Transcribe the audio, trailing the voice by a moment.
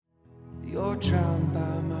You're drowned by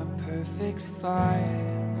my perfect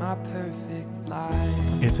fire, my perfect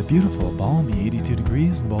life. It's a beautiful, balmy 82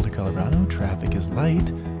 degrees in Boulder, Colorado. Traffic is light.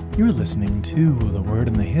 You're listening to The Word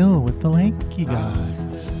on the Hill with the Lanky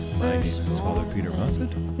Guys. My name is Father Peter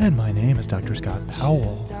Mussett. And my name is Dr. Scott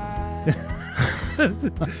Powell.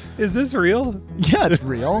 Is this real? Yeah, it's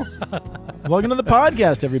real. Welcome to the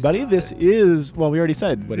podcast, everybody. This is, well, we already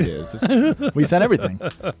said what it is. We said everything.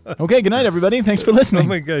 Okay, good night, everybody. Thanks for listening. Oh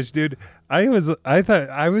my gosh, dude. I thought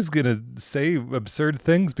I was going to say absurd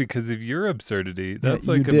things because of your absurdity. That's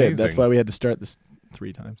yeah, like you amazing. did. That's why we had to start this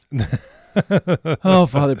 3 times. Oh,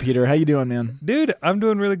 Father Peter, how you doing, man? Dude, I'm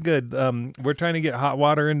doing really good. We're trying to get hot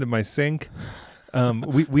water into my sink.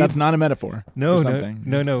 That's not a metaphor. No, for something.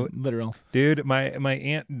 No. It's literal. Dude, my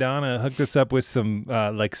Aunt Donna hooked us up with some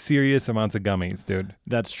like serious amounts of gummies, dude.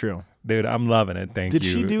 That's true. Dude, I'm loving it. Thank you. Did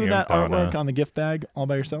she do Aunt that Donna. artwork on the gift bag all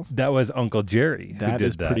by herself? That was Uncle Jerry who That did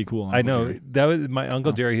is that. pretty cool. I know. Jerry. That was my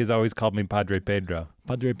Uncle Jerry. He's always called me Padre Pedro.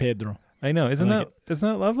 Padre Pedro. I know. Isn't that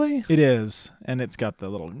lovely? It is, and it's got the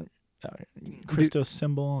little Christos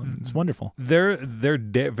symbol. And it's wonderful. They're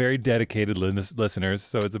very dedicated listeners,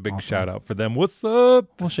 so it's a big shout out for them. What's up?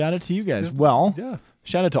 Well, shout out to you guys. Yeah.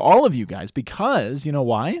 Shout out to all of you guys because you know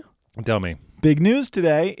why? Tell me. Big news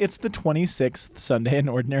today. It's the 26th Sunday in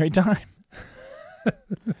Ordinary Time.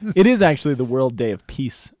 It is actually the World Day of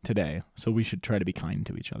Peace today, so we should try to be kind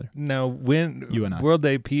to each other. Now, when You and I. World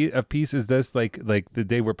Day of Peace, is this like the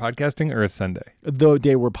day we're podcasting or a Sunday? The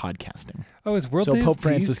day we're podcasting. Oh, it's World So Day Pope of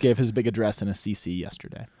Francis Peace? gave his big address in a CC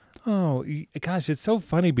yesterday. Oh, gosh, it's so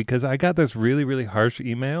funny because I got this really, really harsh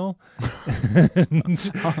email.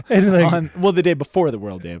 and like, The day before the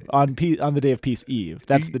World Day, on the Day of Peace Eve.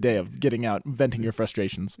 That's the day of getting out, venting your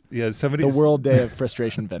frustrations. yeah, The World Day of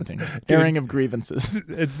Frustration Venting, airing of grievances.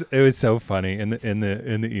 It was so funny in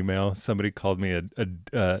the email. Somebody called me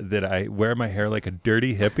that I wear my hair like a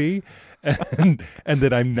dirty hippie, and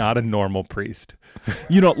that I'm not a normal priest.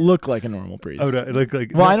 You don't look like a normal priest. Oh, no, look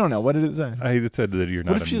like. Well, no, I don't know. What did it say? I said that you're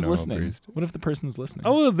not. What if she's a normal listening? Priest. What if the person's listening?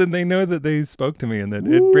 Oh, well, then they know that they spoke to me, and that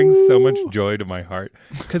it brings so much joy to my heart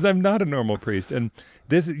because I'm not a normal priest. And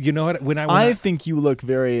this, you know what? I think you look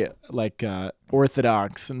very like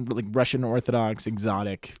Orthodox and like Russian Orthodox,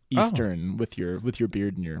 exotic, Eastern with your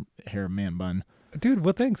beard and your hair man bun. Dude,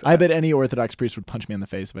 well, thanks. I bet any Orthodox priest would punch me in the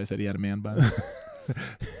face if I said he had a man bun.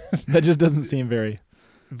 That just doesn't seem very.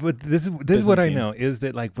 But this is what I know is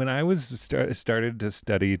that like when I was started to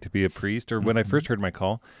study to be a priest, or when I first heard my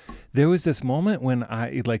call, there was this moment when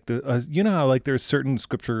I like you know how like there's certain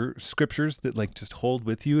scriptures that like just hold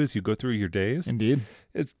with you as you go through your days. Indeed,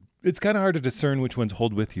 it's kind of hard to discern which ones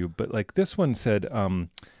hold with you, but like this one said,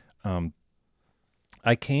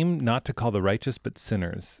 I came not to call the righteous but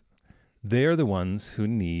sinners. They're the ones who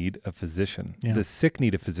need a physician. Yeah. The sick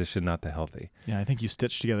need a physician, not the healthy. yeah. I think you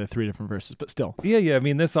stitched together 3 different verses, but still. Yeah. I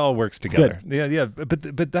mean, this all works together. Yeah.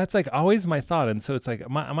 But that's like always my thought, and so it's like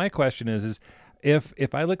my question is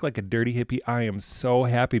if I look like a dirty hippie, I am so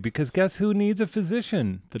happy because guess who needs a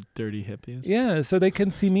physician? The dirty hippies. Yeah, so they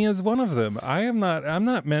can see me as one of them. I'm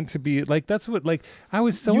not meant to be like that's what like I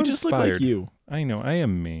was so you inspired. just look like you. I know, I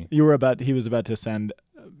am me. He was about to send.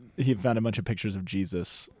 He found a bunch of pictures of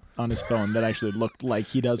Jesus on his phone that actually looked like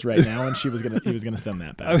he does right now, and he was gonna send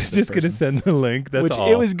that back. I was just gonna send the link. That's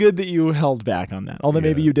all. It was good that you held back on that. Although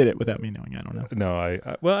maybe you did it without me knowing. I don't know.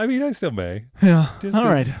 No, I mean, I still may. Yeah. All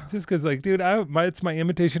right. Just because, like, dude, it's my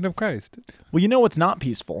imitation of Christ. Well, you know what's not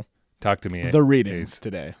peaceful? Talk to me. The readings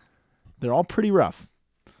today. They're all pretty rough.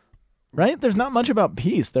 Right? There's not much about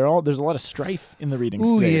peace. There's a lot of strife in the readings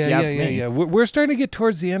today, if you ask me. Yeah. We're starting to get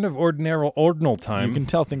towards the end of ordinal time. You can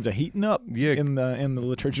tell things are heating up in the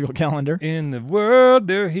liturgical calendar. In the world,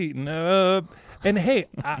 they're heating up. And hey,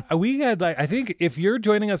 we had I think if you're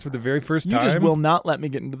joining us for the very first time, you just will not let me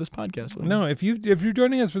get into this podcast. No, if you're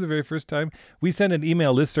joining us for the very first time, we sent an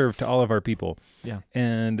email listserv to all of our people. Yeah,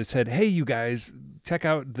 and it said, "Hey, you guys, check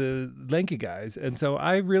out the Lanky Guys." And so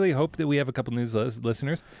I really hope that we have a couple new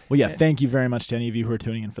listeners. Well, yeah, thank you very much to any of you who are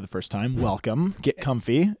tuning in for the first time. Welcome. Get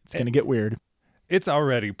comfy. It's going to get weird. It's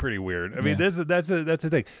already pretty weird. I mean, that's the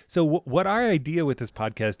thing. So what our idea with this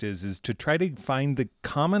podcast is to try to find the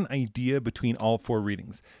common idea between all 4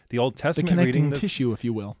 readings. The Old Testament the connecting reading, tissue, if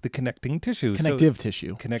you will. The connecting tissue. Connective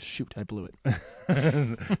tissue. Shoot, I blew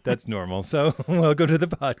it. That's normal. So welcome to the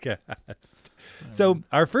podcast. So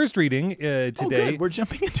our first reading today. Oh, good. We're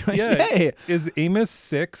jumping into it. Yeah, Yay. is Amos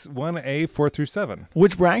 6, 1a, 4 through 7.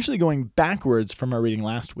 Which we're actually going backwards from our reading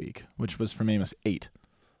last week, which was from Amos 8.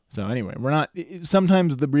 So anyway, we're not.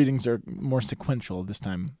 Sometimes the readings are more sequential this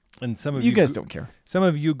time. And some of you guys don't care. Some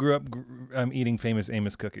of you grew up eating famous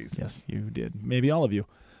Amos cookies. Yes, you did. Maybe all of you.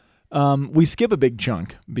 We skip a big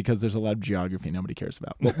chunk because there's a lot of geography nobody cares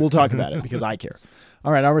about. But we'll talk about it because I care.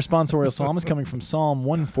 All right, our responsorial psalm is coming from Psalm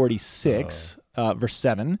 146, verse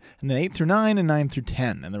 7, and then 8 through 9 and 9 through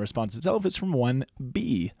 10. And the response itself is from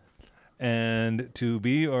 1b. And to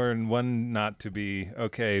be or one not to be.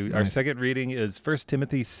 Okay, Nice. Our second reading is 1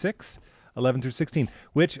 Timothy 6, 11 through 16,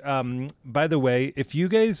 which, by the way, if you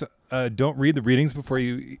guys don't read the readings before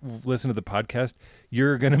you listen to the podcast,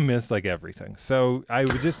 you're going to miss like everything. So I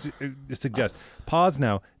would just suggest pause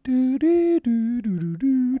now. Oh,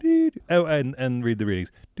 and read the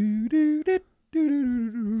readings.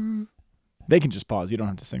 They can just pause. You don't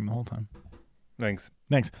have to sing the whole time. Thanks.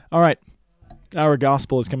 All right. Our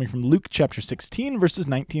gospel is coming from Luke chapter 16, verses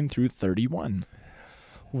 19 through 31.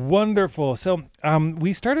 Wonderful. So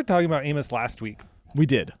we started talking about Amos last week. We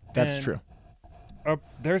did. That's And- true.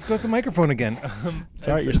 There goes the microphone again. It's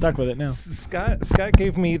all right. You're stuck with it now. Scott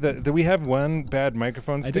gave me do we have one bad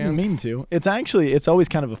microphone stand? I didn't mean to. It's always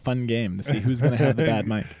kind of a fun game to see who's going to have the bad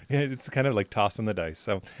mic. Yeah, it's kind of like tossing the dice.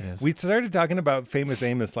 So It is. we started talking about Famous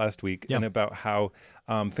Amos last week Yep. and about how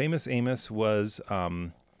Famous Amos was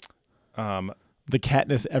The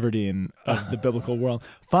Katniss Everdeen of the biblical world.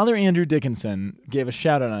 Father Andrew Dickinson gave a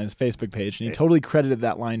shout out on his Facebook page, and he totally credited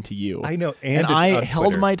that line to you. I know, And and I on held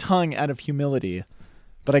Twitter. my tongue out of humility,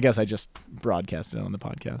 but I guess I just broadcasted it on the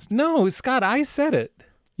podcast. No, Scott, I said it.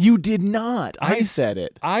 You did not. I said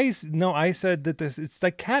it. I said that it's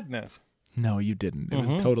like Katniss. No, you didn't. It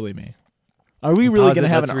Mhm. was totally me. Are we really Pause going it,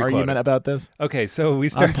 to have let's an requote argument it. about this? Okay, so we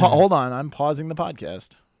started. Hold on. I'm pausing the podcast.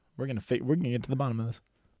 We're gonna get to the bottom of this.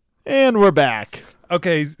 And we're back.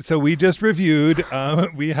 Okay, so we just reviewed.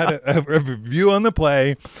 We had a review on the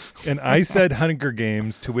play, and I said Hunger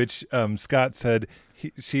Games, to which Scott said he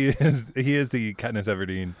is the Katniss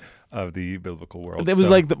Everdeen of the biblical world. That was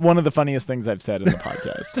So- like one of the funniest things I've said in the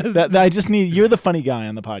podcast. that I just need. You're the funny guy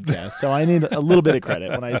on the podcast, so I need a little bit of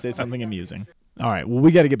credit when I say something amusing. All right. Well,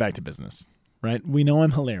 we got to get back to business, right? We know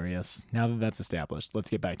I'm hilarious. Now that that's established,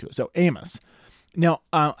 let's get back to it. So Amos. Now,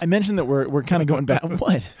 I mentioned that we're kind of going back.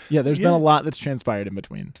 What? Yeah, there's been a lot that's transpired in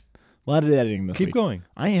between. A lot of editing this week. Keep going.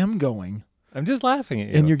 I am going. I'm just laughing at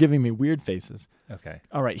you. And you're giving me weird faces. okay.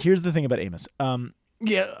 All right, here's the thing about Amos.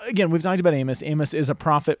 Again, we've talked about Amos. Amos is a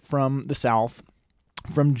prophet from the south,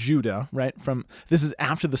 from Judah, right? This is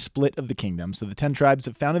after the split of the kingdom. So the 10 tribes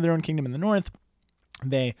have founded their own kingdom in the north.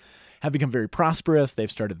 They have become very prosperous. They've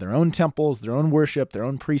started their own temples, their own worship, their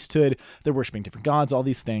own priesthood. They're worshiping different gods, all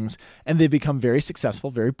these things. And they've become very successful,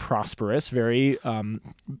 very prosperous, very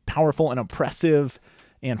powerful and oppressive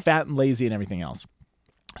and fat and lazy and everything else.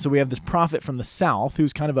 So we have this prophet from the south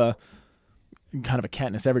who's kind of a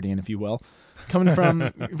Katniss Everdeen, if you will, coming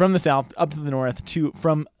from the south up to the north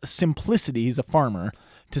from simplicity, he's a farmer,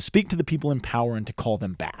 to speak to the people in power and to call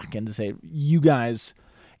them back and to say, you guys...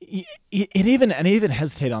 I even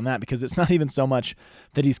hesitate on that because it's not even so much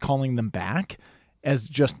that he's calling them back as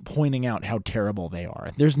just pointing out how terrible they are.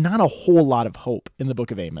 There's not a whole lot of hope in the book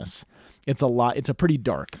of Amos. It's a pretty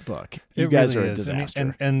dark book. You guys are a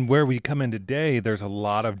disaster. And where we come in today, there's a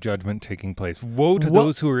lot of judgment taking place. Woe to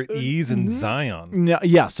those who are at ease in Zion.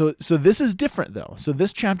 Yeah, so this is different though. So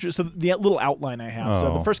this chapter, so the little outline I have.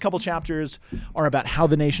 So the first couple chapters are about how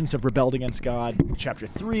the nations have rebelled against God. Chapter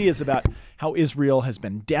 3 is about how Israel has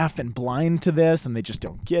been deaf and blind to this, and they just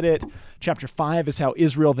don't get it. Chapter 5 is how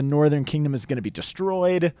Israel, the northern kingdom, is going to be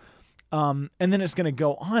destroyed. And then it's going to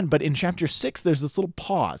go on. But in chapter 6, there's this little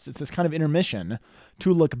pause. It's this kind of intermission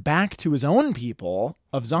to look back to his own people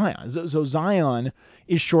of Zion. So Zion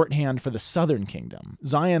is shorthand for the southern kingdom.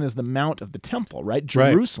 Zion is the mount of the temple, right?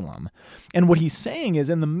 Jerusalem. And what he's saying is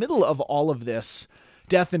in the middle of all of this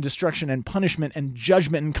death and destruction and punishment and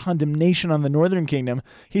judgment and condemnation on the northern kingdom,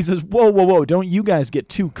 he says, whoa, don't you guys get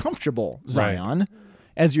too comfortable, Zion. Right.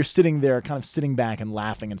 As you're sitting there, kind of sitting back and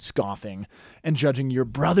laughing and scoffing and judging your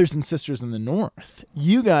brothers and sisters in the north.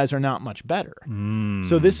 You guys are not much better.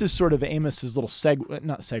 So this is sort of Amos's little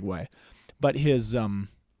not segue, but his,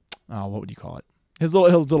 what would you call it? His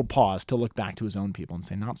little pause to look back to his own people and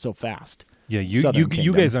say, not so fast. Yeah,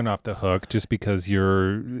 you guys aren't off the hook just because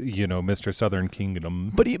you're, Mr. Southern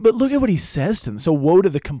Kingdom. But look at what he says to them. So woe to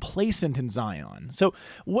the complacent in Zion. So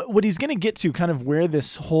what he's going to get to, kind of where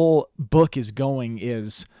this whole book is going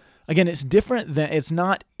is, again, it's different than, it's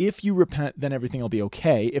not if you repent, then everything will be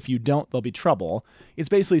okay. If you don't, there'll be trouble. It's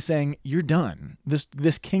basically saying, you're done.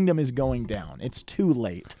 This kingdom is going down. It's too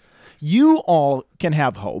late. You all can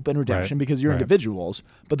have hope and redemption because you're individuals,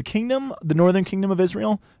 but the kingdom, the northern kingdom of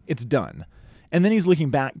Israel, it's done. And then he's looking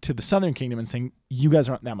back to the southern kingdom and saying, you guys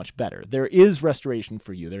aren't that much better. There is restoration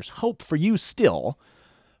for you. There's hope for you still,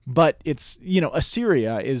 But it's,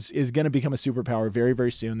 Assyria is going to become a superpower very,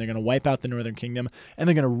 very soon. They're going to wipe out the northern kingdom, and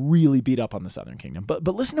they're going to really beat up on the southern kingdom. But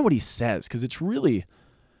listen to what he says, because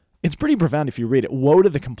it's pretty profound if you read it. Woe to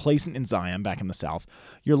the complacent in Zion, back in the south.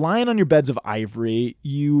 You're lying on your beds of ivory.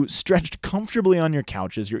 You stretched comfortably on your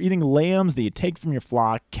couches. You're eating lambs that you take from your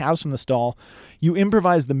flock, cows from the stall. You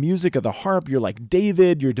improvise the music of the harp. You're like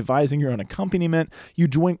David. You're devising your own accompaniment. You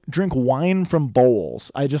drink wine from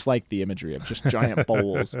bowls. I just like the imagery of just giant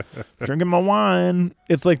bowls. Drinking my wine.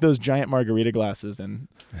 It's like those giant margarita glasses and,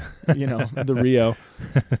 the Rio.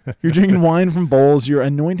 You're drinking wine from bowls. You're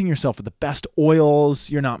anointing yourself with the best oils.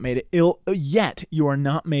 You're not made ill. Yet you are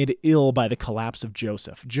not made ill by the collapse of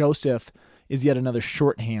Joseph. Joseph is yet another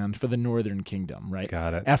shorthand for the northern kingdom, right?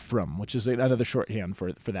 Got it. Ephraim, which is another shorthand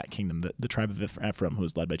for that kingdom, the tribe of Ephraim, who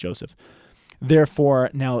is led by Joseph. Therefore,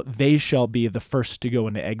 now they shall be the first to go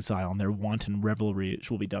into exile, and their wanton revelry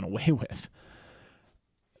will be done away with.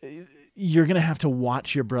 You're going to have to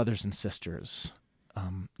watch your brothers and sisters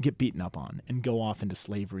get beaten up on and go off into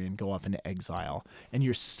slavery and go off into exile. And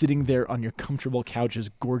you're sitting there on your comfortable couches,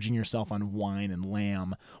 gorging yourself on wine and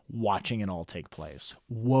lamb, watching it all take place.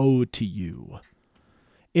 Woe to you.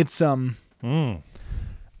 It's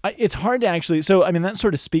it's hard to actually. So that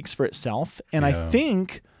sort of speaks for itself. And I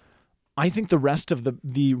think the rest of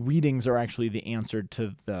the readings are actually the answer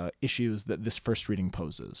to the issues that this first reading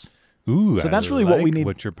poses. Ooh, so that's really what we need.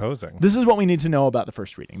 What you're posing. This is what we need to know about the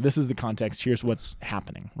first reading. This is the context. Here's what's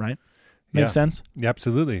happening, right? Makes sense? Yeah,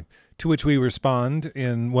 absolutely. To which we respond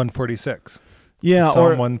in 146. Yeah, Psalm or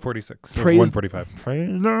 146 or 145.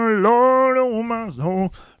 Praise the Lord, oh my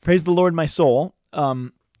soul. Praise the Lord, my soul.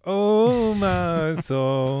 Oh my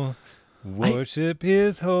soul, worship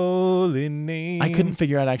His holy name. I couldn't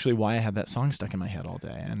figure out actually why I had that song stuck in my head all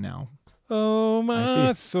day, and now. Oh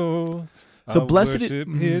my soul. So blessed worship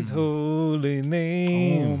His holy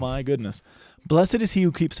name. Oh my goodness. Blessed is he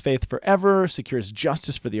who keeps faith forever, secures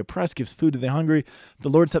justice for the oppressed, gives food to the hungry. The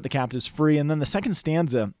Lord set the captives free. And then the second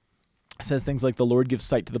stanza says things like, the Lord gives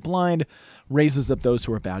sight to the blind, raises up those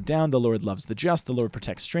who are bowed down. The Lord loves the just. The Lord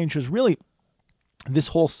protects strangers. Really, this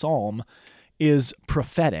whole psalm is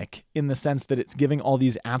prophetic in the sense that it's giving all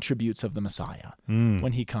these attributes of the Messiah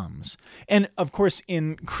when he comes. And of course,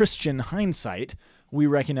 in Christian hindsight, we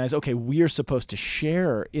recognize, okay, we are supposed to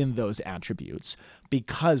share in those attributes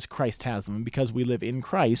because Christ has them, and because we live in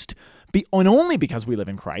Christ, and only because we live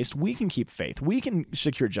in Christ, we can keep faith. We can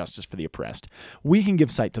secure justice for the oppressed. We can give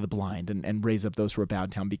sight to the blind and raise up those who are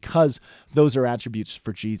bowed down because those are attributes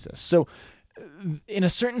for Jesus. So in a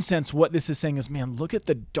certain sense, what this is saying is, man, look at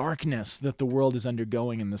the darkness that the world is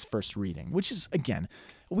undergoing in this first reading, which is, again,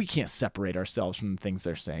 we can't separate ourselves from the things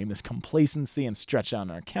they're saying. This complacency and stretch out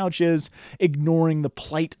on our couches, ignoring the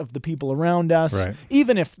plight of the people around us, right.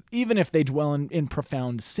 even if they dwell in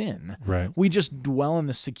profound sin. Right. We just dwell in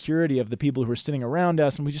the security of the people who are sitting around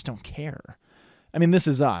us, and we just don't care. I mean, this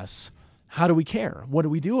is us. How do we care? What do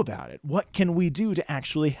we do about it? What can we do to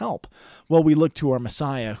actually help? Well, we look to our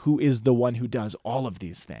Messiah, who is the one who does all of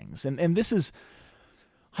these things. And this is,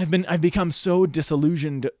 I've become so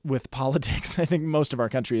disillusioned with politics. I think most of our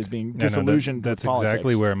country is being disillusioned with politics. That's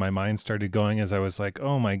exactly where my mind started going, as I was like,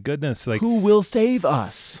 oh my goodness. Like, who will save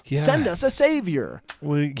us? Yeah. Send us a savior.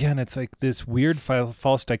 Well, again, it's like this weird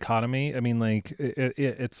false dichotomy. I mean, like,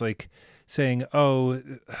 it's like saying, oh,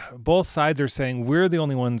 both sides are saying we're the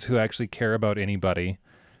only ones who actually care about anybody.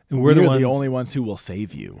 And we're the only ones who will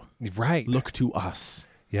save you. Right. Look to us.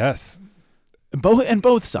 Yes.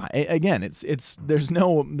 Both sides. Again, it's there's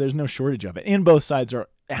no shortage of it. And both sides are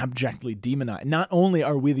abjectly demonized. Not only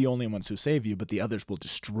are we the only ones who save you, but the others will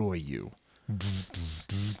destroy you.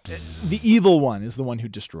 The evil one is the one who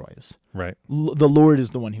destroys. Right. The Lord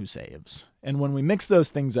is the one who saves. And when we mix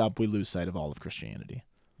those things up, we lose sight of all of Christianity.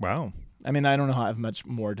 Wow. I mean, I don't know how I have much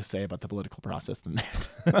more to say about the political process than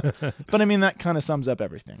that. But I mean, that kind of sums up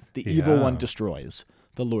everything. The evil one destroys.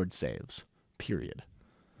 The Lord saves. Period.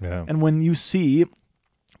 Yeah. And when you see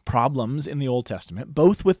problems in the Old Testament,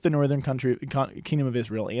 both with the northern kingdom of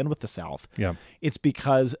Israel and with the south, it's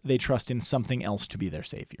because they trust in something else to be their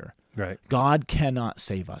savior. Right. God cannot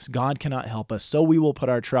save us. God cannot help us. So we will put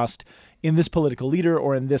our trust in this political leader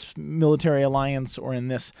or in this military alliance or in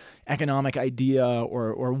this economic idea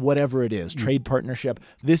or whatever it is, trade partnership.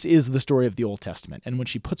 This is the story of the Old Testament. And when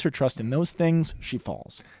she puts her trust in those things, she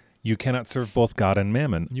falls. You cannot serve both God and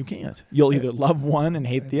Mammon. You can't. You'll either love one and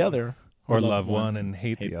hate the other. Or love one and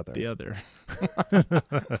hate the other.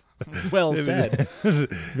 Well said.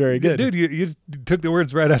 Very good. Dude, you took the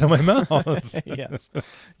words right out of my mouth.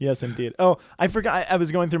 Yes, indeed. Oh, I forgot. I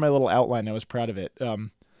was going through my little outline. I was proud of it.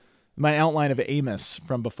 My outline of Amos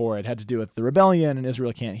from before, it had to do with the rebellion and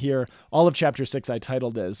Israel can't hear. All of chapter 6 I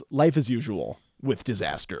titled as Life as Usual with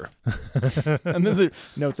Disaster. And these are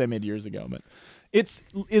notes I made years ago, but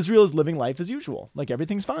Israel is living life as usual. Like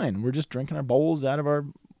everything's fine. We're just drinking our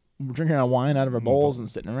drinking our wine out of our bowls and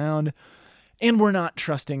sitting around. And we're not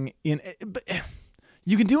trusting in it. But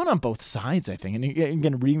you can do it on both sides, I think. And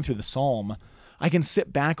again, reading through the Psalm, I can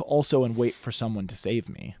sit back also and wait for someone to save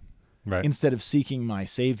me. Right. Instead of seeking my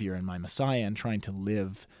Savior and my Messiah and trying to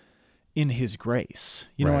live in His grace.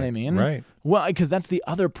 You know what I mean? Right. Well, because that's the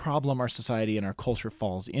other problem our society and our culture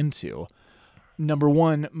falls into. Number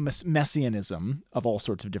one, messianism of all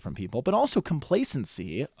sorts of different people, but also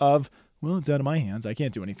complacency of, well, it's out of my hands. I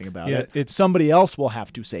can't do anything about it. Somebody else will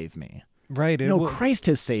have to save me. Right. No, Christ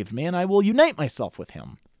has saved me, and I will unite myself with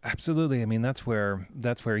Him. Absolutely. I mean, that's where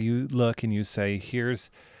you look and you say, here's,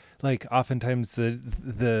 like, oftentimes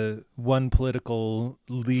the one political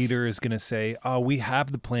leader is going to say, oh, we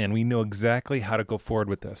have the plan. We know exactly how to go forward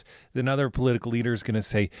with this. Another political leader is going to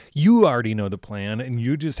say, you already know the plan, and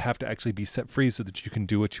you just have to actually be set free so that you can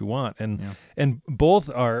do what you want. And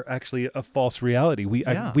both are actually a false reality.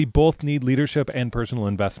 We both need leadership and personal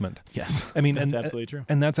investment. Yes. I mean, that's absolutely true.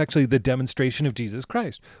 And that's actually the demonstration of Jesus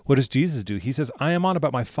Christ. What does Jesus do? He says, I am on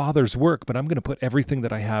about my Father's work, but I'm going to put everything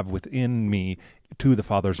that I have within me to the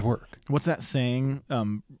Father's work. What's that saying?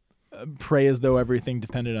 Pray as though everything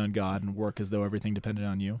depended on God and work as though everything depended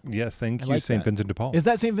on you. Yes, thank you, like St. Vincent de Paul. Is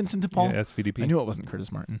that St. Vincent de Paul? Yeah, SVDP. I knew it wasn't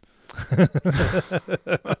Curtis Martin.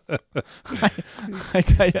 I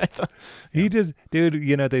thought, he just, dude,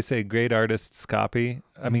 you know, they say great artists copy.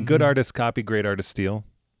 I mean, good artists copy, great artists steal.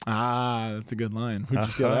 Ah, that's a good line. Who'd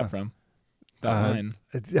you steal that from? That line.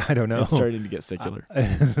 I don't know. It's starting to get secular.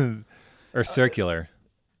 Or circular.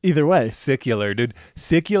 Either way. Secular, dude.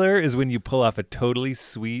 Secular is when you pull off a totally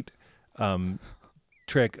sweet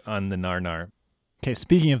trick on the nar. Okay,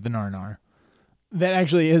 speaking of the nar, that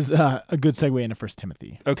actually is a good segue into 1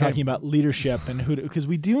 Timothy. Okay. Talking about leadership and who, because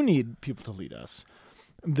we do need people to lead us.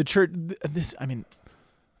 The church,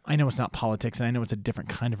 I know it's not politics and I know it's a different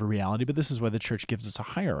kind of a reality, but this is why the church gives us a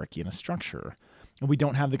hierarchy and a structure. And we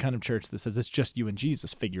don't have the kind of church that says it's just you and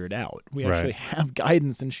Jesus, figure it out. We actually have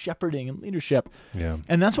guidance and shepherding and leadership. Yeah.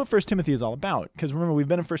 And that's what 1 Timothy is all about. Because remember, we've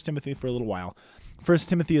been in 1 Timothy for a little while. 1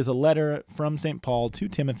 Timothy is a letter from St. Paul to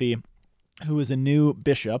Timothy, who is a new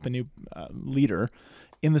bishop, a new leader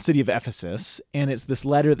in the city of Ephesus. And it's this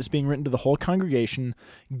letter that's being written to the whole congregation,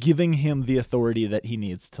 giving him the authority that he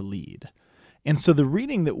needs to lead. And so the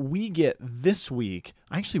reading that we get this week,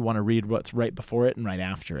 I actually want to read what's right before it and right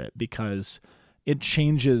after it, because it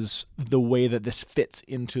changes the way that this fits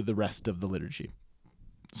into the rest of the liturgy.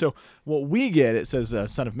 So what we get, it says,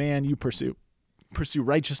 Son of man, you pursue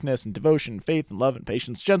righteousness and devotion, faith and love and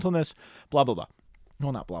patience, gentleness, blah, blah, blah.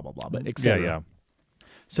 Well, not blah, blah, blah, but etc. Yeah.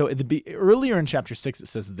 So earlier in chapter 6, it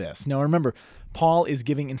says this. Now remember, Paul is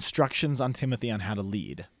giving instructions on Timothy on how to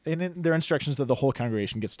lead. And they're instructions that the whole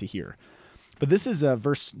congregation gets to hear. But this is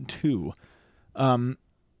verse 2.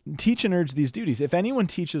 Teach and urge these duties. If anyone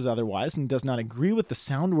teaches otherwise and does not agree with the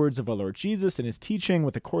sound words of our Lord Jesus and his teaching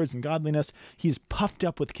with accords and godliness, he's puffed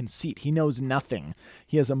up with conceit. He knows nothing.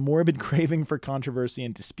 He has a morbid craving for controversy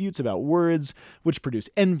and disputes about words, which produce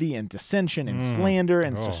envy and dissension and slander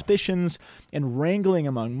and suspicions and wrangling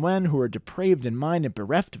among men who are depraved in mind and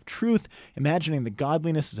bereft of truth, imagining that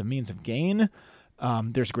godliness is a means of gain.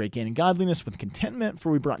 There's great gain in godliness with contentment,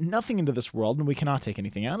 for we brought nothing into this world, and we cannot take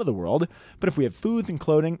anything out of the world. But if we have food and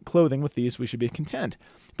clothing with these, we should be content.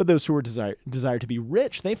 But those who desire to be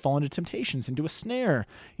rich, they fall into temptations, into a snare,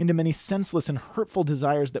 into many senseless and hurtful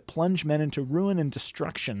desires that plunge men into ruin and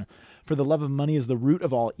destruction. For the love of money is the root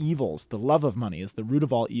of all evils. The love of money is the root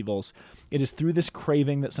of all evils. It is through this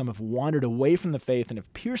craving that some have wandered away from the faith and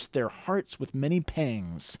have pierced their hearts with many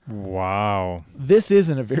pangs. Wow. This is,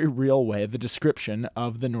 in a very real way, the description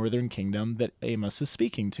of the northern kingdom that Amos is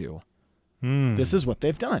speaking to. This is what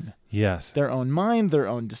they've done. Yes. Their own mind, their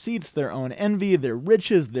own deceits, their own envy, their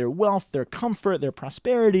riches, their wealth, their comfort, their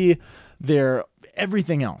prosperity, their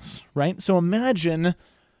everything else, right? So imagine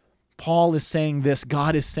Paul is saying this,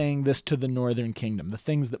 God is saying this to the northern kingdom, the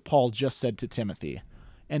things that Paul just said to Timothy.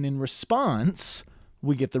 And in response,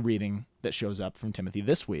 we get the reading that shows up from Timothy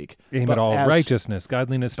this week. Aim at all righteousness,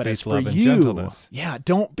 godliness, faith, love, and gentleness. Yeah,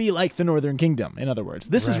 don't be like the northern kingdom, in other words.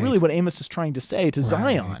 This is really what Amos is trying to say to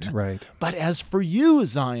Zion. Right. But as for you,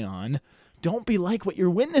 Zion, don't be like what you're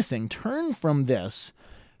witnessing. Turn from this.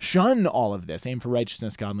 Shun all of this. Aim for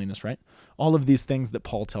righteousness, godliness, right? All of these things that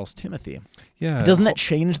Paul tells Timothy. Yeah. Doesn't that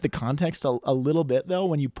change the context a little bit, though,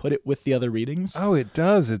 when you put it with the other readings? Oh, it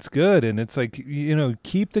does. It's good. And it's like,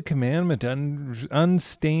 keep the commandment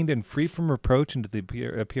unstained and free from reproach into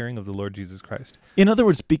the appearing of the Lord Jesus Christ. In other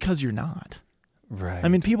words, because you're not. Right. I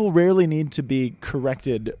mean, people rarely need to be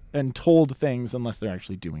corrected and told things unless they're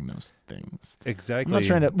actually doing those things. Exactly. I'm not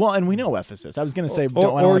trying to. Well, and we know Ephesus. I was going to say,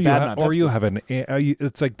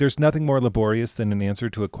 it's like there's nothing more laborious than an answer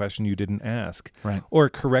to a question you didn't ask, right? Or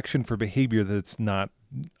correction for behavior that's not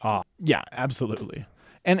off. Yeah, absolutely.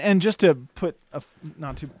 And just to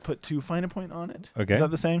not to put too fine a point on it. Okay. Is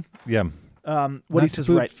that the saying? Yeah. What he says,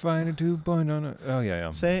 right? Fine a 2 point on it. Oh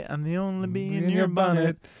yeah. Say, I'm the only bee in your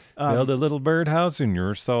bonnet. Build a little birdhouse in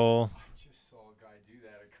your soul. I just saw a guy do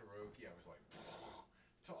that at karaoke. I was like,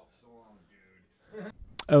 top song, dude.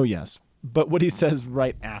 Oh, yes. But what he says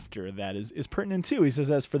right after that is pertinent, too. He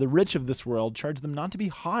says, as for the rich of this world, charge them not to be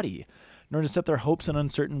haughty, nor to set their hopes on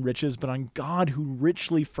uncertain riches, but on God who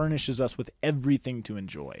richly furnishes us with everything to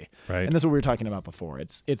enjoy. Right. And that's what we were talking about before.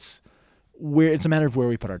 It's a matter of where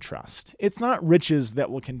we put our trust. It's not riches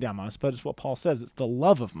that will condemn us, but it's what Paul says. It's the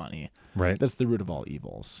love of money. Right. That's the root of all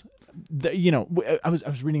evils. I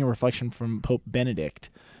was reading a reflection from Pope Benedict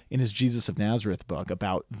in his Jesus of Nazareth book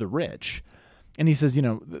about the rich. And he says,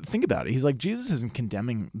 think about it. He's like, Jesus isn't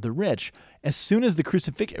condemning the rich. As soon as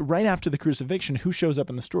right after the crucifixion, who shows up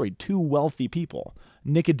in the story? 2 wealthy people,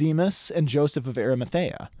 Nicodemus and Joseph of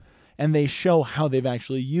Arimathea. And they show how they've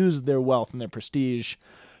actually used their wealth and their prestige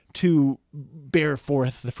to bear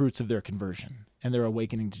forth the fruits of their conversion and their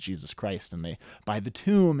awakening to Jesus Christ. And they buy the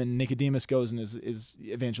tomb, and Nicodemus goes and is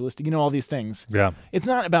evangelistic, all these things. Yeah. It's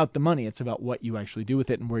not about the money. It's about what you actually do with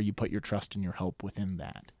it and where you put your trust and your hope within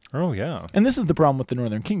that. Oh, yeah. And this is the problem with the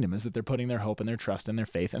Northern Kingdom, is that they're putting their hope and their trust and their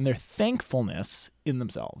faith and their thankfulness in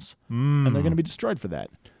themselves. And they're going to be destroyed for that.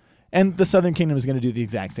 And the Southern Kingdom is going to do the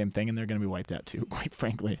exact same thing, and they're going to be wiped out too, quite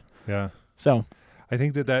frankly. Yeah. So I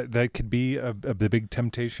think that could be a big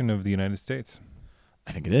temptation of the United States.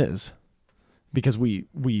 I think it is. Because there's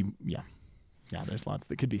lots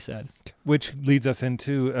that could be said. Which leads us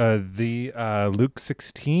into the Luke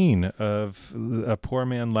 16 of a poor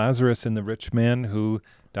man Lazarus and the rich man who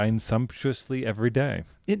dined sumptuously every day.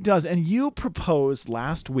 It does. And you proposed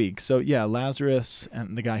last week. So, Lazarus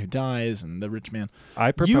and the guy who dies and the rich man.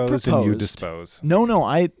 I propose and you dispose. No,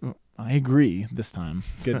 I agree this time.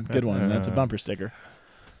 Good one. That's a bumper sticker.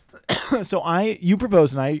 So you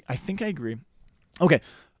proposed, and I think I agree. Okay.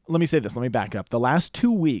 Let me say this. Let me back up. The last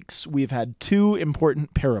 2 weeks, we've had 2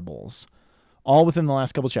 important parables, all within the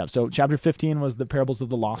last couple of chapters. So chapter 15 was the parables of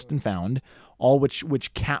the lost and found, all which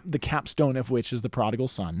the capstone of which is the prodigal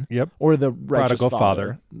son. Yep. Or the righteous prodigal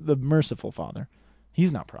father. The merciful father.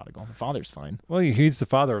 He's not prodigal. The father's fine. Well, he's the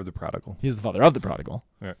father of the prodigal. He's the father of the prodigal.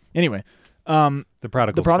 Right. Anyway, the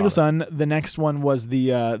prodigal father. Son. The next one was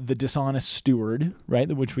the dishonest steward,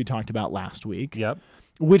 right, which we talked about last week. Yep.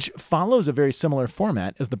 Which follows a very similar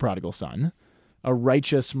format as the prodigal son, a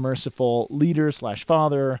righteous, merciful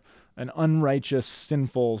leader/father, an unrighteous,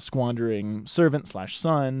 sinful, squandering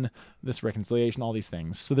servant/son, this reconciliation, all these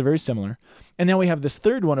things. So they're very similar. And now we have this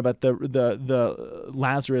third one about the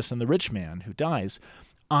Lazarus and the rich man who dies.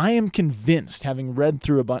 I am convinced, having read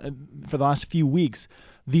through for the last few weeks,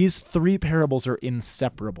 these 3 parables are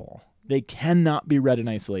inseparable. They cannot be read in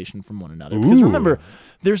isolation from one another. Because remember,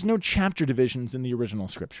 there's no chapter divisions in the original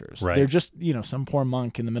scriptures. Right. They're just, some poor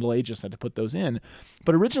monk in the Middle Ages had to put those in.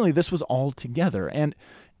 But originally, this was all together. And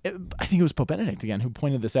I think it was Pope Benedict, again, who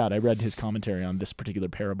pointed this out. I read his commentary on this particular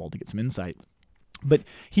parable to get some insight. But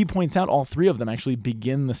he points out all 3 of them actually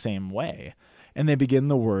begin the same way. And they begin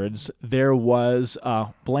the words, there was a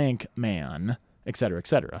blank man, etc.,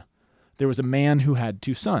 etc. There was a man who had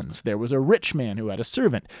 2 sons. There was a rich man who had a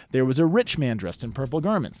servant. There was a rich man dressed in purple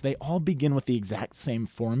garments. They all begin with the exact same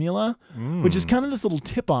formula, which is kind of this little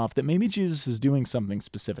tip-off that maybe Jesus is doing something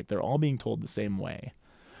specific. They're all being told the same way.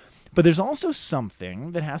 But there's also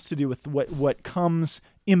something that has to do with what comes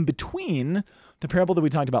in between the parable that we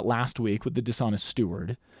talked about last week with the dishonest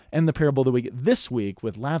steward and the parable that we get this week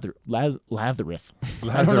with Lathereth. Lathereth.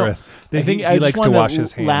 I think he likes to wash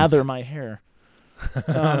his hands. Lather my hair.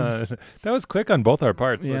 That was quick on both our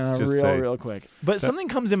parts. Yeah, let's just say. real quick. But something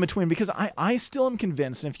comes in between because I still am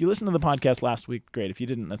convinced, and if you listened to the podcast last week, great. If you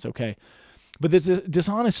didn't, that's okay. But this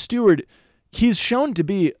dishonest steward, he's shown to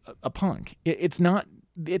be a punk. It's not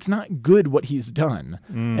good what he's done.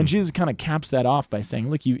 And Jesus kind of caps that off by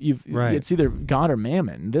saying, look, it's either God or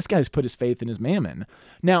Mammon. This guy's put his faith in his Mammon.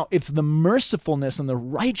 Now, it's the mercifulness and the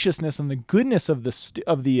righteousness and the goodness of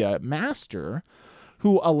the master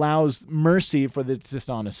who allows mercy for the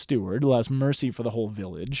dishonest steward, allows mercy for the whole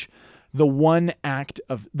village. The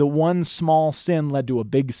one small sin led to a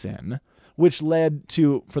big sin, which led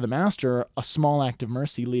to, for the master, a small act of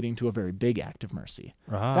mercy leading to a very big act of mercy.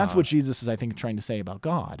 That's what Jesus is, I think, trying to say about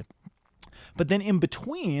God. But then in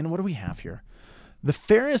between, what do we have here? The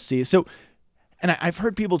Pharisees. And I've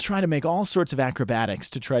heard people try to make all sorts of acrobatics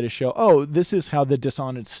to try to show, oh, this is how the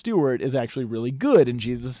dishonest steward is actually really good, and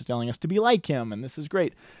Jesus is telling us to be like him, and this is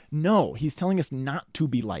great. No, he's telling us not to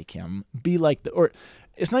be like him. Or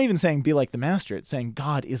it's not even saying be like the master. It's saying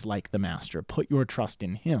God is like the master. Put your trust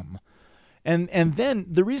in him. And then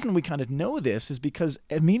the reason we kind of know this is because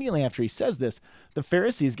immediately after he says this, the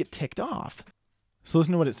Pharisees get ticked off. So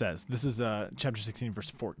listen to what it says. This is chapter 16,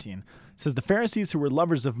 verse 14. It says, the Pharisees who were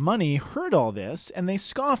lovers of money heard all this, and they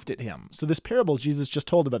scoffed at him. So this parable Jesus just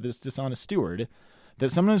told about this dishonest steward,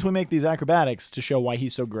 that sometimes we make these acrobatics to show why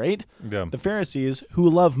he's so great. Yeah. The Pharisees who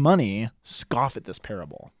love money scoff at this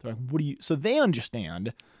parable. They're like, what do you? So they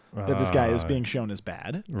understand that this guy is being shown as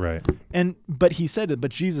bad. Right. But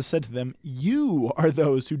Jesus said to them, you are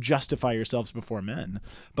those who justify yourselves before men,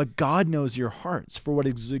 but God knows your hearts, for what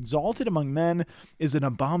is exalted among men is an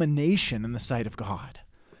abomination in the sight of God.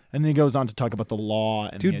 And then he goes on to talk about the law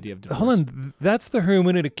and the idea of divorce. Hold on, that's the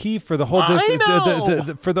hermeneutic key for the whole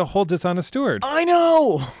for the whole dishonest steward. I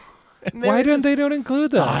know. Why don't they include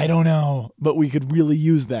that? I don't know, but we could really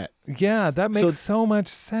use that. Yeah, that makes so much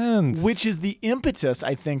sense. Which is the impetus,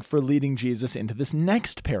 I think, for leading Jesus into this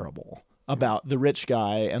next parable about the rich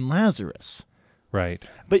guy and Lazarus. Right.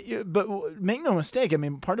 But make no mistake, I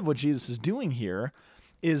mean, part of what Jesus is doing here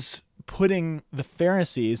is putting the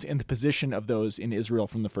Pharisees in the position of those in Israel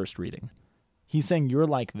from the first reading. He's saying you're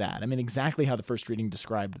like that. I mean, exactly how the first reading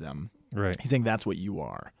described them. Right. He's saying that's what you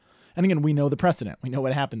are. And again, we know the precedent. We know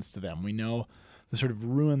what happens to them. We know the sort of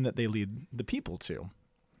ruin that they lead the people to.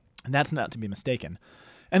 And that's not to be mistaken.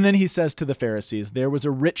 And then he says to the Pharisees, there was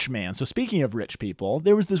a rich man. So speaking of rich people,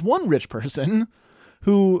 there was this one rich person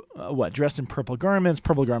who, dressed in purple garments.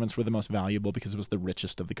 Purple garments were the most valuable because it was the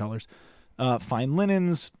richest of the colors. Fine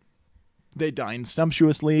linens. They dined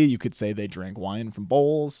sumptuously. You could say they drank wine from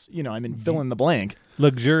bowls. Fill in the blank.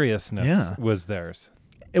 Luxuriousness was theirs.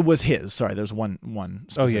 It was his. Sorry, there's one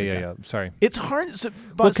specific Oh, yeah. Sorry. It's hard. Because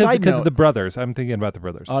of the brothers. I'm thinking about the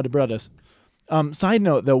brothers. The brothers. Side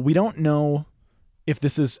note, though, we don't know if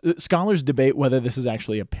this is... Scholars debate whether this is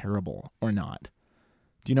actually a parable or not.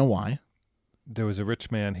 Do you know why? There was a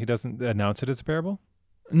rich man. He doesn't announce it as a parable?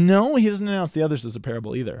 No, he doesn't announce the others as a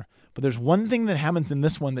parable either. But there's one thing that happens in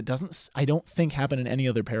this one that doesn't, I don't think, happen in any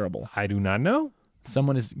other parable. I do not know.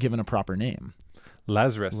 Someone is given a proper name.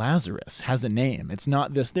 Lazarus has a name. It's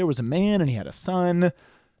not this, there was a man and he had a son.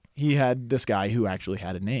 He had this guy who actually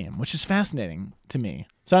had a name, which is fascinating to me.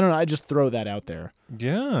 So I don't know, I just throw that out there.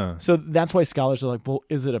 Yeah. So that's why scholars are like, well,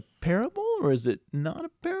 is it a parable or is it not a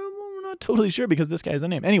parable? We're not totally sure because this guy has a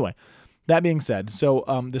name. Anyway, that being said, so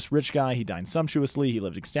this rich guy, he dined sumptuously, he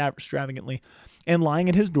lived extravagantly, and lying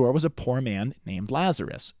at his door was a poor man named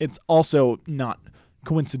Lazarus. It's also not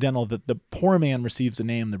coincidental that the poor man receives a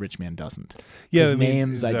name, the rich man doesn't. Yeah, his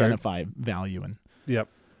names identify value. And yep.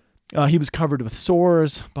 He was covered with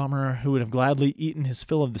sores, bummer, who would have gladly eaten his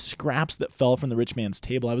fill of the scraps that fell from the rich man's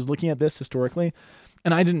table. I was looking at this historically,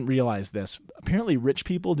 and I didn't realize this. Apparently rich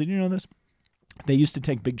people, did you know this? They used to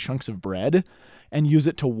take big chunks of bread and use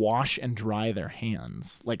it to wash and dry their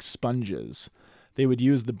hands, like sponges. They would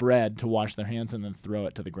use the bread to wash their hands and then throw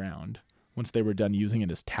it to the ground once they were done using it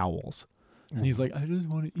as towels. And he's like, I just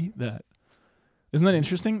want to eat that. Isn't that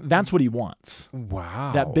interesting? That's what he wants.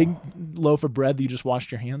 Wow. That big loaf of bread that you just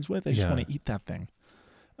washed your hands with, I just want to eat that thing.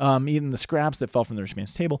 Eating the scraps that fell from the rich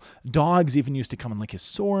man's table. Dogs even used to come and lick his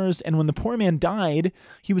sores. And when the poor man died,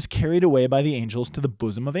 he was carried away by the angels to the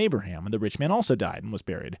bosom of Abraham. And the rich man also died and was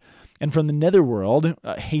buried. And from the netherworld,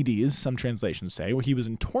 Hades, some translations say, where he was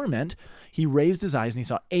in torment, he raised his eyes and he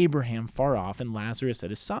saw Abraham far off and Lazarus at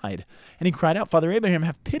his side. And he cried out, Father Abraham,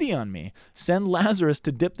 have pity on me. Send Lazarus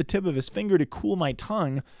to dip the tip of his finger to cool my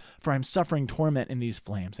tongue, for I'm suffering torment in these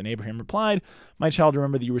flames. And Abraham replied, my child,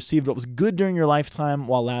 remember that you received what was good during your lifetime,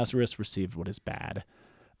 while Lazarus received what is bad.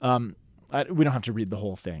 We don't have to read the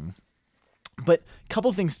whole thing. But a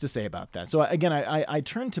couple things to say about that. So again, I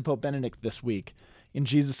turned to Pope Benedict this week in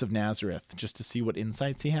Jesus of Nazareth just to see what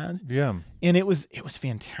insights he had. Yeah. And it was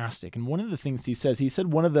fantastic. And one of the things he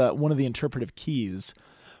said one of the interpretive keys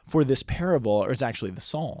for this parable is actually the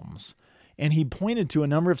Psalms. And he pointed to a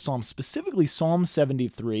number of Psalms, specifically Psalm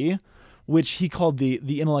 73, which he called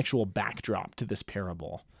the intellectual backdrop to this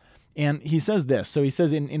parable. And he says this. So he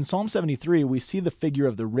says in Psalm 73, we see the figure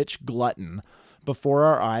of the rich glutton before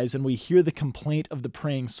our eyes, and we hear the complaint of the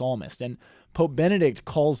praying psalmist. And Pope Benedict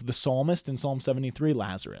calls the psalmist in Psalm 73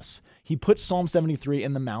 Lazarus. He puts Psalm 73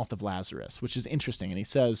 in the mouth of Lazarus, which is interesting. And he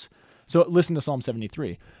says, so listen to Psalm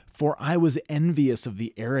 73. For I was envious of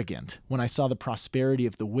the arrogant when I saw the prosperity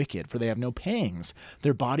of the wicked, for they have no pangs.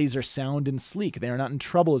 Their bodies are sound and sleek. They are not in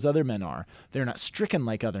trouble as other men are. They are not stricken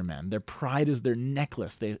like other men. Their pride is their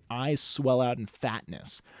necklace. Their eyes swell out in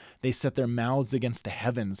fatness. They set their mouths against the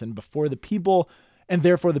heavens and before the people, and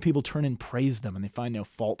therefore the people turn and praise them, and they find no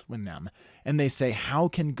fault in them. And they say, how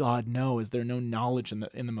can God know? Is there no knowledge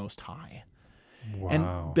in the Most High? Wow.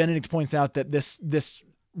 And Benedict points out that this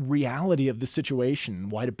reality of the situation,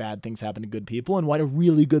 why do bad things happen to good people and why do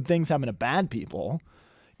really good things happen to bad people,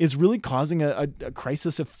 is really causing a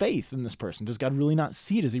crisis of faith in this person. Does God really not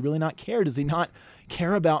see? Does he really not care? Does he not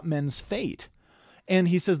care about men's fate? And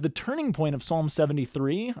he says the turning point of Psalm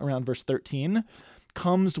 73, around verse 13,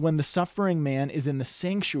 comes when the suffering man is in the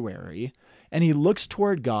sanctuary and he looks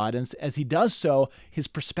toward God, and as he does so, his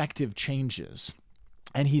perspective changes.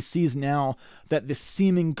 And he sees now that the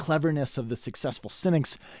seeming cleverness of the successful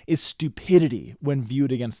cynics is stupidity when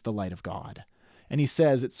viewed against the light of God. And he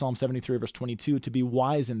says, it's Psalm 73, verse 22, to be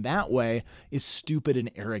wise in that way is stupid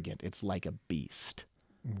and arrogant. It's like a beast.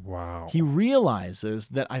 Wow. He realizes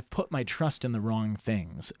that I've put my trust in the wrong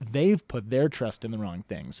things. They've put their trust in the wrong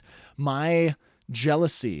things. My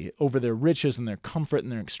jealousy over their riches and their comfort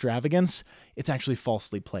and their extravagance, it's actually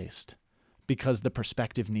falsely placed, because the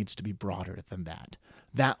perspective needs to be broader than that.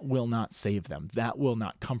 That will not save them. That will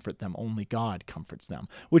not comfort them. Only God comforts them,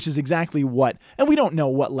 which is exactly what, and we don't know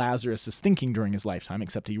what Lazarus is thinking during his lifetime,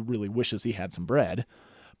 except he really wishes he had some bread.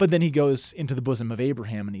 But then he goes into the bosom of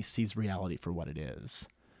Abraham and he sees reality for what it is.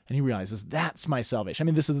 And he realizes, that's my salvation. I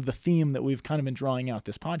mean, this is the theme that we've kind of been drawing out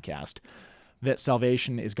this podcast, that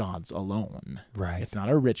salvation is God's alone. Right. It's not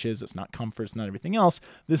our riches. It's not comfort. It's not everything else.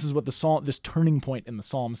 This is what this turning point in the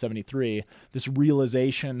Psalm 73, this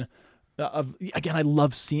realization of, again, I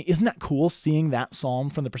love seeing, isn't that cool, seeing that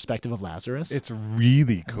psalm from the perspective of Lazarus? It's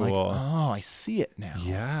really cool. Like, oh, I see it now.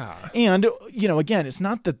 Yeah. And, again, it's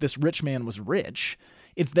not that this rich man was rich.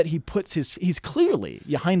 It's that he puts he's clearly,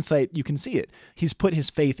 hindsight, you can see it. He's put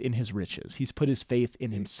his faith in his riches. He's put his faith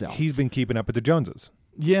in himself. He's been keeping up with the Joneses.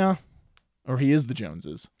 Yeah. Or he is the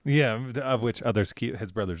Joneses. Yeah, of which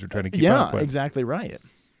his brothers are trying to keep up with. Yeah, exactly right.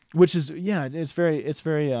 Which is, it's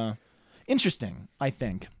very interesting, I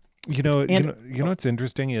think. You know what's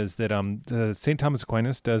interesting is that St. Thomas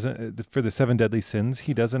Aquinas doesn't, for the 7 deadly sins,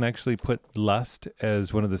 he doesn't actually put lust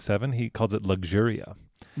as one of the 7. He calls it luxuria.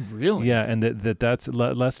 Really? Yeah, and that's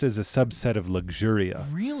lust is a subset of luxuria.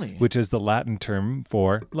 Really? Which is the Latin term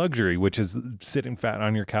for luxury, which is sitting fat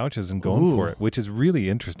on your couches and going for it, which is really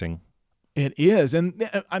interesting. It is, and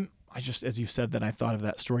I just, as you said that, I thought of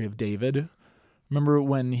that story of David. Remember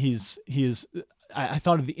when I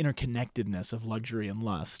thought of the interconnectedness of luxury and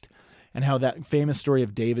lust, and how that famous story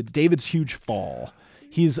of David's huge fall.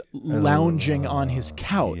 He's lounging on his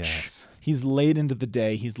couch. Yes. He's late into the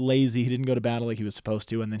day. He's lazy. He didn't go to battle like he was supposed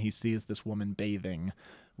to, and then he sees this woman bathing.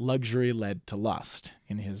 Luxury led to lust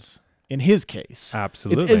in his case.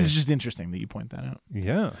 Absolutely. It's just interesting that you point that out.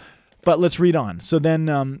 Yeah. But let's read on. So then,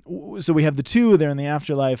 so we have the two there in the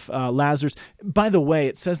afterlife. Lazarus. By the way,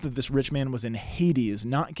 it says that this rich man was in Hades,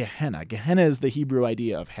 not Gehenna. Gehenna is the Hebrew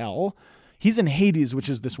idea of hell. He's in Hades, which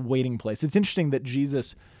is this waiting place. It's interesting that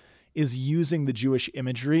Jesus is using the Jewish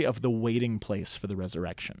imagery of the waiting place for the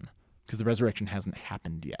resurrection, because the resurrection hasn't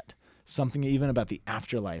happened yet. Something even about the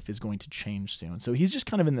afterlife is going to change soon. So he's just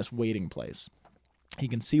kind of in this waiting place. He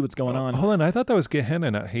can see what's going on. Hold on, I thought that was Gehenna,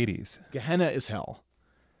 not Hades. Gehenna is hell.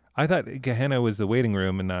 I thought Gehenna was the waiting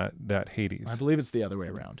room and not Hades. I believe it's the other way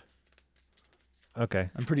around. Okay.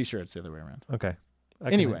 I'm pretty sure it's the other way around. Okay.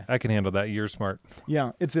 Anyway. I can handle that. You're smart.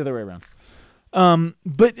 Yeah, it's the other way around.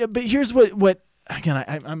 But here's what again,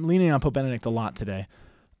 I'm leaning on Pope Benedict a lot today.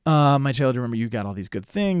 My child, remember, you got all these good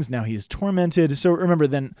things. Now he's tormented. So remember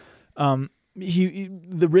then,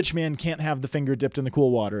 the rich man can't have the finger dipped in the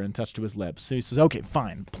cool water and touched to his lips. So he says, okay,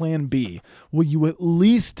 fine. Plan B. Will you at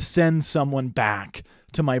least send someone back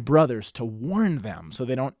to my brothers to warn them so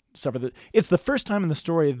they don't suffer It's the first time in the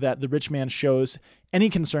story that the rich man shows any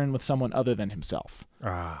concern with someone other than himself.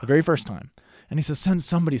 The very first time. And he says,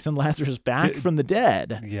 send Lazarus back from the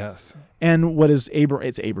dead. Yes. And what is Abraham?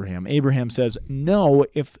 It's Abraham. Abraham says, no,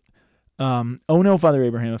 no, Father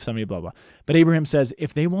Abraham, if somebody blah, blah. But Abraham says,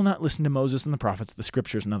 if they will not listen to Moses and the prophets, the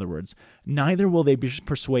scriptures, in other words, neither will they be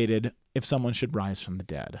persuaded if someone should rise from the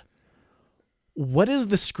dead. What is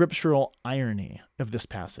the scriptural irony of this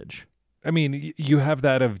passage? I mean, you have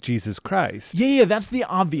that of Jesus Christ. Yeah, that's the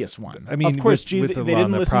obvious one. I mean, of course, with Jesus. the They law and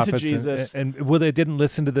didn't the listen to prophets Jesus, and well, they didn't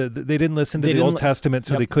listen to the Old Testament,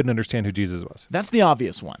 so they couldn't understand who Jesus was. That's the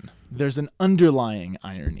obvious one. There's an underlying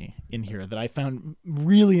irony in here that I found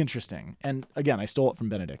really interesting, and again, I stole it from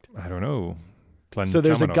Benedict. I don't know. So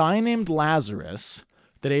there's a guy named Lazarus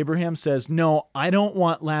that Abraham says, "No, I don't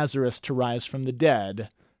want Lazarus to rise from the dead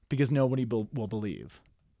because nobody will believe."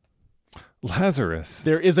 Lazarus.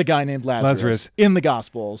 There is a guy named Lazarus in the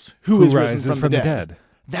Gospels who is risen rises from the dead.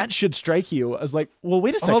 That should strike you as like, well,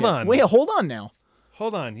 wait a second. Hold on. Wait, hold on now.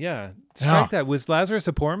 Hold on, yeah. Strike that. Was Lazarus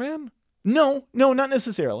a poor man? No, not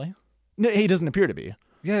necessarily. No, he doesn't appear to be.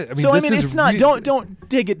 Yeah, I mean, so I mean, it's not. Don't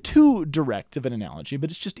dig it too direct of an analogy, but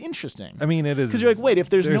it's just interesting. I mean, it is because you're like, wait, if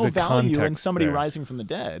there's no a value in somebody there. rising from the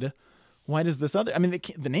dead, why does this other? I mean,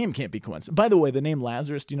 the name can't be coincidence. By the way, the name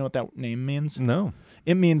Lazarus. Do you know what that name means? No.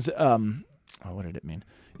 It means what did it mean?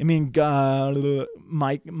 It means God.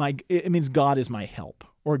 It means God is my help,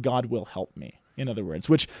 or God will help me. In other words,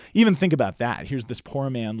 which even think about that. Here's this poor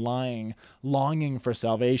man lying, longing for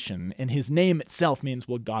salvation, and his name itself means,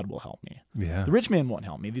 well, God will help me. Yeah. The rich man won't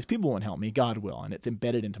help me. These people won't help me. God will, and it's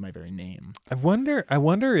embedded into my very name. I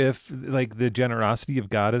wonder if like the generosity of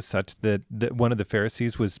God is such that one of the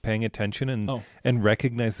Pharisees was paying attention and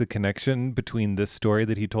recognized the connection between this story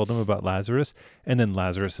that he told them about Lazarus and then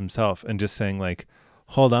Lazarus himself, and just saying like,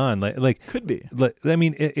 hold on, like could be. I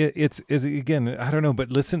mean, it's again, I don't know,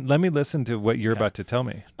 but let me listen to what you're about to tell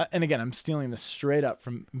me. And again, I'm stealing this straight up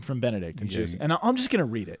from Benedict, and I'm just going to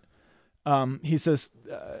read it. He says,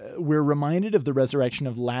 we're reminded of the resurrection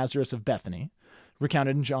of Lazarus of Bethany,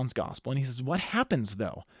 recounted in John's Gospel, and he says, what happens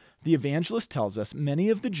though? The evangelist tells us many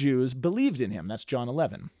of the Jews believed in him. That's John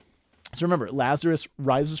 11. So remember, Lazarus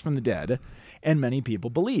rises from the dead, and many people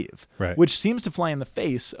believe, right? Which seems to fly in the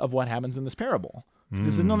face of what happens in this parable. He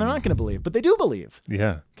says, no, they're not going to believe, but they do believe.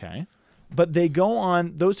 Yeah. Okay. But they go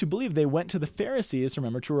on, those who believe, they went to the Pharisees,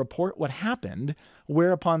 remember, to report what happened,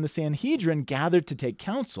 whereupon the Sanhedrin gathered to take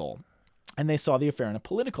counsel, and they saw the affair in a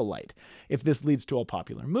political light. If this leads to a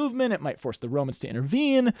popular movement, it might force the Romans to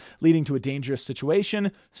intervene, leading to a dangerous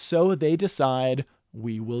situation. So they decide,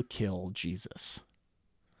 we will kill Jesus.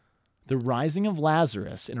 The rising of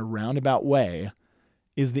Lazarus in a roundabout way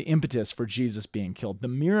is the impetus for Jesus being killed. The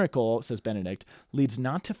miracle, says Benedict, leads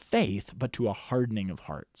not to faith, but to a hardening of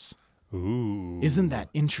hearts. Ooh. Isn't that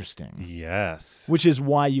interesting? Yes. Which is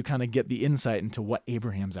why you kind of get the insight into what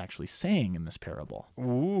Abraham's actually saying in this parable.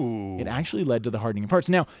 Ooh. It actually led to the hardening of hearts.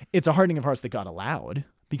 Now, it's a hardening of hearts that God allowed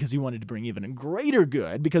because he wanted to bring even a greater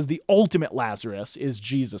good, because the ultimate Lazarus is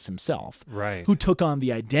Jesus himself, right? Who took on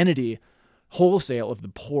the identity wholesale of the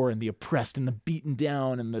poor and the oppressed and the beaten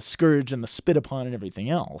down and the scourged and the spit upon and everything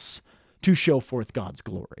else to show forth God's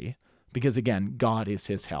glory. Because again, God is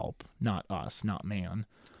his help, not us, not man.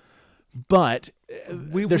 But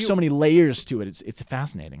there's so many layers to it. It's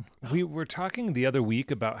fascinating. We were talking the other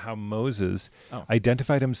week about how Moses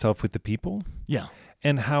identified himself with the people. Yeah.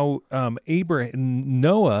 And how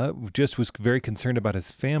Noah just was very concerned about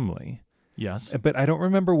his family. Yes. But I don't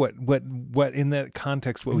remember what in that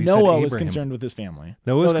context what we said. Noah was concerned with his family.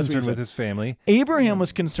 Noah was concerned with his family. Abraham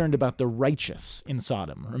was concerned about the righteous in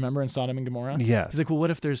Sodom. Remember in Sodom and Gomorrah? Yes. He's like, well, what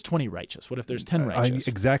if there's 20 righteous? What if there's 10 righteous?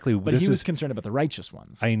 Exactly. But he was concerned about the righteous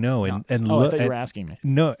ones. I know. I thought you were asking me.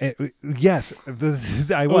 No. Yes. I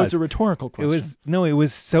was. Oh, it's a rhetorical question. It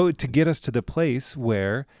was so to get us to the place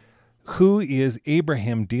where who is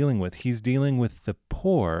Abraham dealing with? He's dealing with the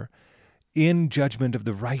poor in judgment of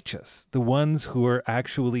the righteous, the ones who are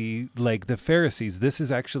actually like the Pharisees. This is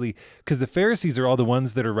actually because the Pharisees are all the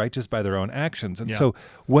ones that are righteous by their own actions. And so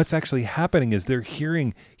what's actually happening is they're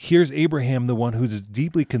here's Abraham, the one who's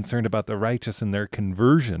deeply concerned about the righteous and their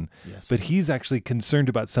conversion, but he's actually concerned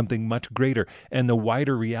about something much greater and the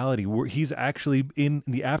wider reality where he's actually in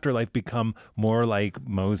the afterlife become more like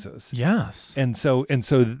Moses. Yes.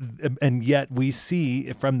 And yet we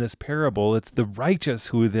see from this parable, it's the righteous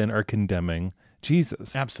who then are condemning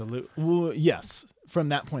Jesus. Absolutely. Well, yes, from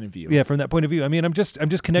that point of view. Yeah, from that point of view. I mean, I'm just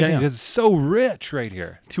connecting because it's so rich right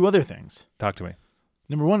here. Two other things. Talk to me.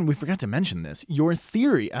 Number one, we forgot to mention this. Your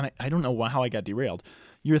theory, and I don't know how I got derailed.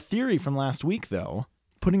 Your theory from last week, though,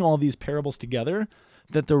 putting all these parables together,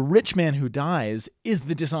 that the rich man who dies is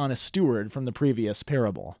the dishonest steward from the previous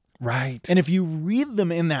parable. Right. And if you read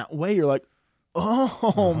them in that way, you're like,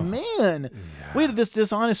 oh man, wait, this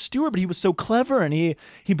dishonest steward, but he was so clever and he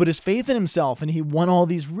put his faith in himself and he won all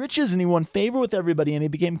these riches and he won favor with everybody and he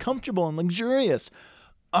became comfortable and luxurious.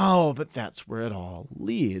 Oh, but that's where it all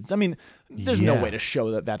leads. I mean, there's no way to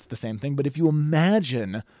show that that's the same thing, but if you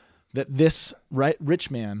imagine that this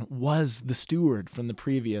rich man was the steward from the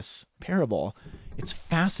previous parable. It's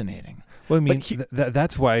fascinating. Well, I mean,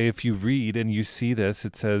 that's why if you read and you see this,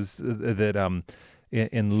 it says that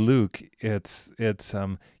in Luke, it's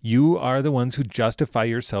you are the ones who justify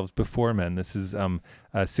yourselves before men. This is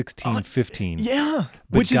 16:15. Yeah,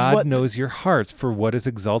 but which God is what knows your hearts, for what is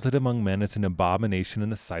exalted among men is an abomination in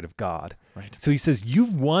the sight of God. Right. So he says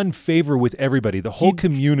you've won favor with everybody, the whole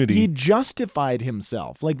community. He justified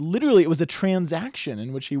himself. Like literally, it was a transaction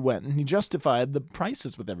in which he went and he justified the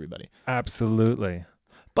prices with everybody. Absolutely.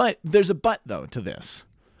 But there's a but though to this,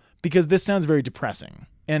 because this sounds very depressing,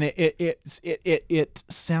 and it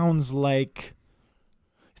sounds like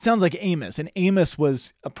Amos, and Amos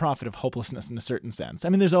was a prophet of hopelessness in a certain sense. I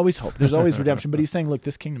mean, there's always hope, there's always redemption, but he's saying, look,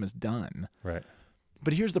 this kingdom is done. Right.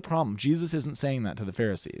 But here's the problem: Jesus isn't saying that to the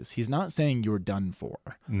Pharisees. He's not saying you're done for.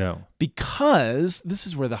 No. Because this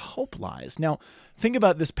is where the hope lies. Now, think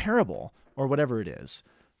about this parable or whatever it is.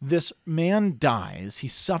 This man dies, he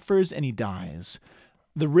suffers and he dies.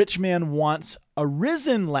 The rich man wants a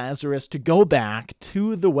risen Lazarus to go back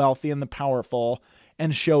to the wealthy and the powerful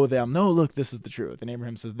and show them, no, look, this is the truth. And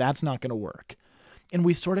Abraham says, that's not going to work. And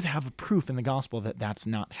we sort of have a proof in the gospel that that's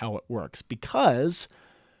not how it works, because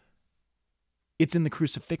it's in the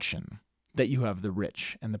crucifixion that you have the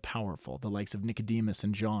rich and the powerful, the likes of Nicodemus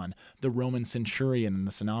and John, the Roman centurion and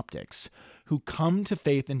the synoptics, who come to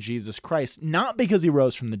faith in Jesus Christ, not because he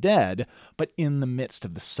rose from the dead, but in the midst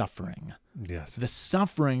of the suffering. Yes. The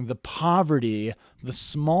suffering, the poverty, the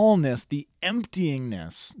smallness, the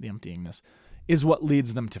emptyingness is what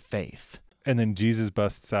leads them to faith. And then Jesus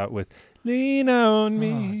busts out with, lean on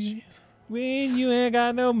me when you ain't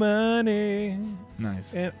got no money.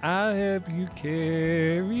 Nice. And I'll help you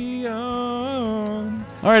carry on.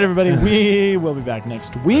 All right, everybody, we will be back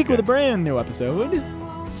next week with a brand new episode.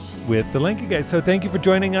 With the Lanky Guys. So thank you for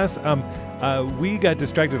joining us. We got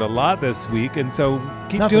distracted a lot this week, and so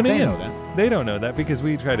keep Not tuning that they in. know that. They don't know that because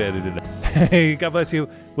we try to edit it out. Hey, God bless you.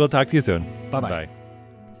 We'll talk to you soon. Bye-bye. Bye.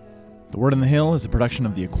 The Word on the Hill is a production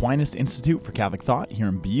of the Aquinas Institute for Catholic Thought here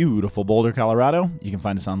in beautiful Boulder, Colorado. You can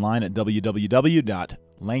find us online at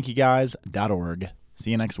www.lankyguys.org.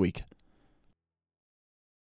 See you next week.